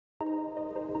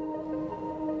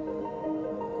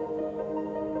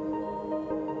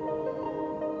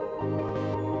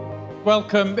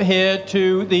Welcome here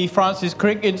to the Francis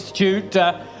Crick Institute,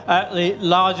 the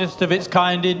largest of its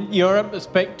kind in Europe, a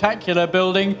spectacular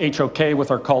building. HOK,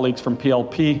 with our colleagues from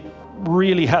PLP,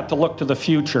 really had to look to the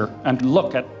future and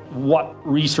look at what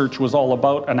research was all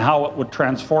about and how it would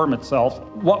transform itself.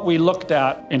 What we looked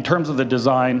at in terms of the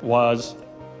design was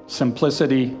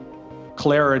simplicity,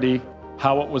 clarity,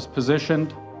 how it was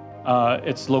positioned.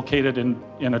 It's located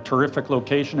in a terrific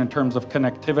location in terms of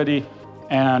connectivity,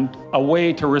 and a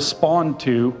way to respond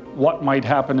to what might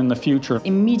happen in the future.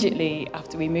 Immediately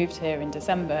after we moved here in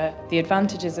December, the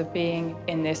advantages of being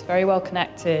in this very well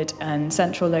connected and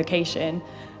central location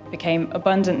became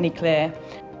abundantly clear.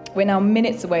 We're now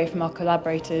minutes away from our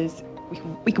collaborators.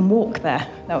 We can walk there.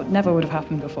 That never would have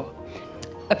happened before.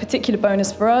 A particular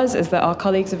bonus for us is that our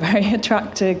colleagues are very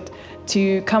attracted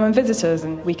to come and visit us,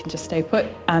 and we can just stay put,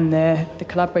 and the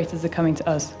collaborators are coming to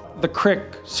us. The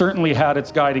Crick certainly had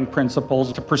its guiding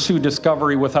principles to pursue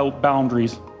discovery without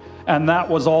boundaries, and that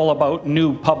was all about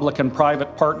new public and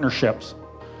private partnerships.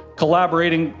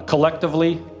 Collaborating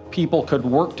collectively, people could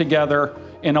work together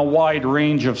in a wide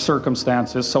range of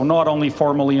circumstances, so not only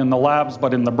formally in the labs,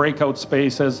 but in the breakout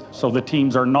spaces, so the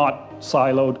teams are not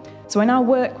siloed. So I now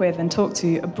work with and talk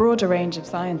to a broader range of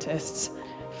scientists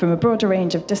from a broader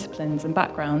range of disciplines and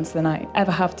backgrounds than I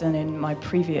ever have done in my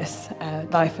previous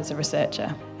life as a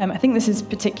researcher. I think this is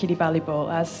particularly valuable,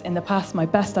 as in the past my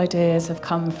best ideas have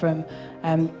come from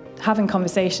having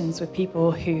conversations with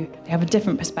people who have a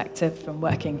different perspective from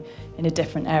working in a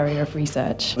different area of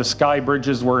research. The sky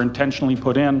bridges were intentionally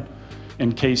put in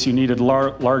case you needed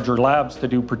larger labs to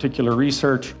do particular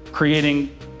research, creating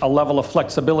a level of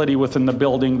flexibility within the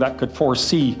building that could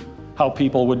foresee how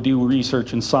people would do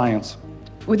research in science.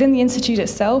 Within the Institute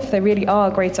itself, there really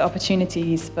are greater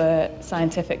opportunities for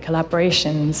scientific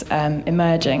collaborations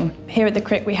emerging. Here at the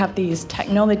Crick, we have these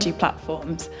technology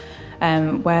platforms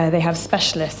where they have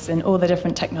specialists in all the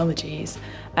different technologies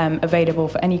available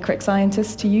for any Crick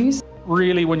scientist to use.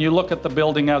 Really, when you look at the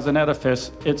building as an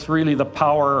edifice, it's really the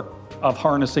power of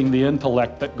harnessing the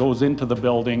intellect that goes into the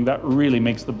building that really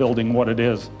makes the building what it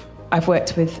is. I've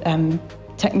worked with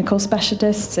technical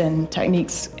specialists in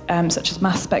techniques such as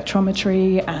mass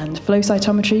spectrometry and flow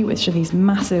cytometry, which are these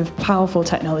massive, powerful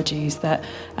technologies that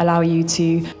allow you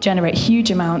to generate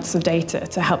huge amounts of data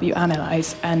to help you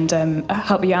analyse and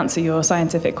help you answer your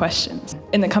scientific questions.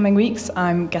 In the coming weeks,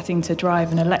 I'm getting to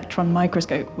drive an electron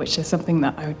microscope, which is something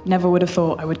that I never would have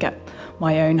thought I would get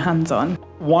my own hands on.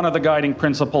 One of the guiding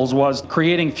principles was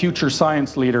creating future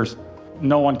science leaders.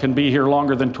 No one can be here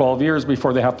longer than 12 years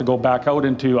before they have to go back out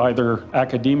into either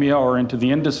academia or into the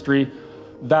industry.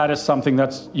 That is something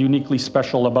that's uniquely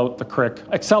special about the Crick.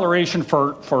 Acceleration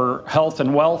for health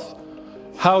and wealth,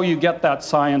 how you get that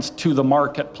science to the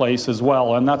marketplace as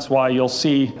well. And that's why you'll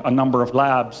see a number of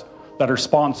labs that are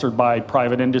sponsored by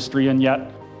private industry, and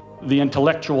yet the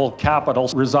intellectual capital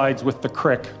resides with the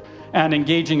Crick, and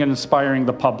engaging and inspiring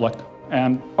the public.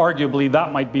 And arguably,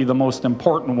 that might be the most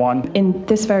important one. In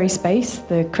this very space,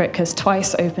 the Crick has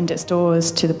twice opened its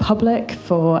doors to the public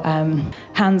for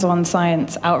hands-on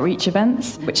science outreach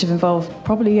events, which have involved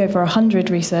probably over 100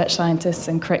 research scientists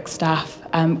and Crick staff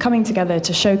coming together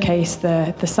to showcase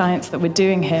the science that we're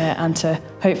doing here and to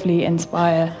hopefully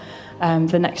inspire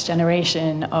the next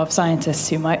generation of scientists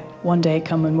who might one day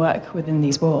come and work within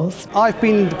these walls. I've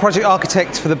been the project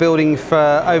architect for the building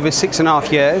for over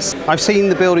 6.5 years. I've seen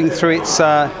the building through its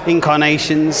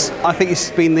incarnations. I think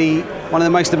it's been one of the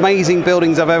most amazing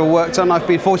buildings I've ever worked on. I've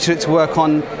been fortunate to work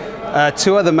on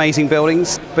 2 other amazing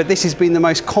buildings, but this has been the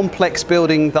most complex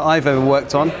building that I've ever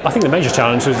worked on. I think the major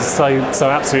challenge was so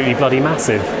absolutely bloody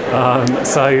massive.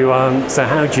 So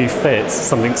how do you fit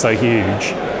something so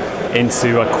huge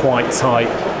into a quite tight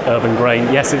urban grain?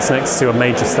 Yes, it's next to a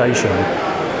major station,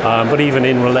 but even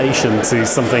in relation to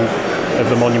something of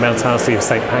the monumentality of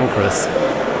St Pancras,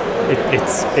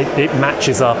 it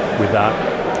matches up with that,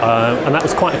 and that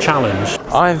was quite a challenge.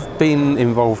 I've been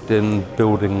involved in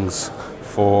buildings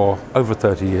for over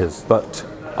 30 years, but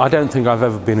I don't think I've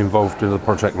ever been involved in a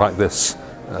project like this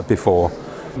before.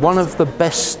 One of the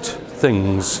best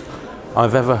things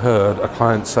I've ever heard a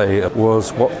client say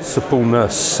was what Sir Paul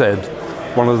Nurse said,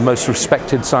 one of the most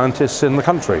respected scientists in the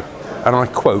country. And I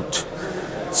quote,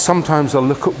 "Sometimes I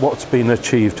look at what's been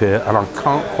achieved here and I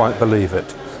can't quite believe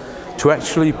it. To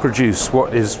actually produce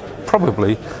what is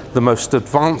probably the most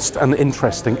advanced and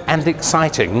interesting and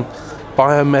exciting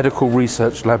biomedical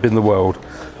research lab in the world,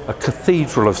 a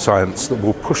cathedral of science that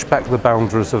will push back the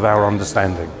boundaries of our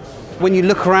understanding." When you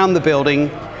look around the building,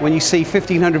 when you see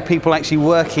 1,500 people actually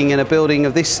working in a building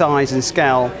of this size and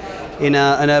scale in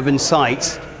an urban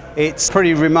site, it's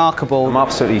pretty remarkable. I'm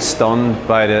absolutely stunned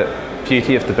by the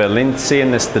beauty of the building.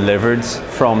 Seeing this delivered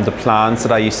from the plans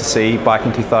that I used to see back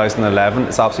in 2011,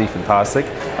 it's absolutely fantastic.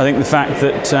 I think the fact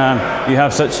that you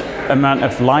have such amount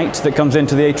of light that comes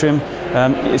into the atrium,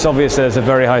 it's obvious there's a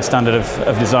very high standard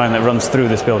of design that runs through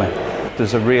this building.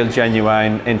 There's a real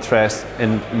genuine interest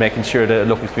in making sure that the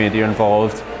local community are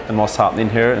involved in what's happening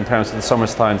here in terms of the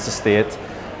Somerstown's estate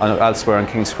and elsewhere in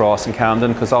King's Cross and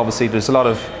Camden, because obviously there's a lot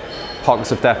of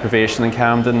pockets of deprivation in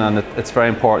Camden, and it's very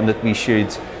important that we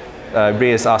should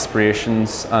raise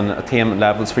aspirations and attainment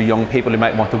levels for young people who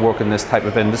might want to work in this type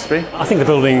of industry. I think the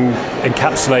building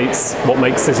encapsulates what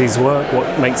makes cities work,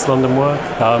 what makes London work,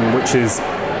 which is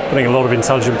putting a lot of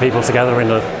intelligent people together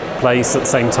in a place at the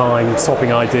same time,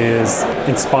 swapping ideas,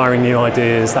 inspiring new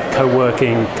ideas, that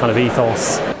co-working kind of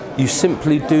ethos. You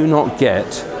simply do not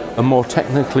get a more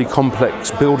technically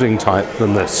complex building type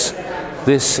than this.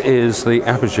 This is the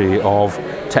apogee of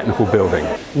technical building.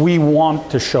 We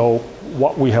want to show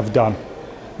what we have done.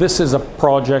 This is a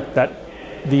project that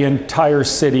the entire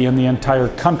city and the entire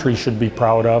country should be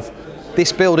proud of.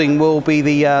 This building will be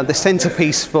the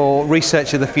centrepiece for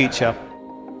research of the future.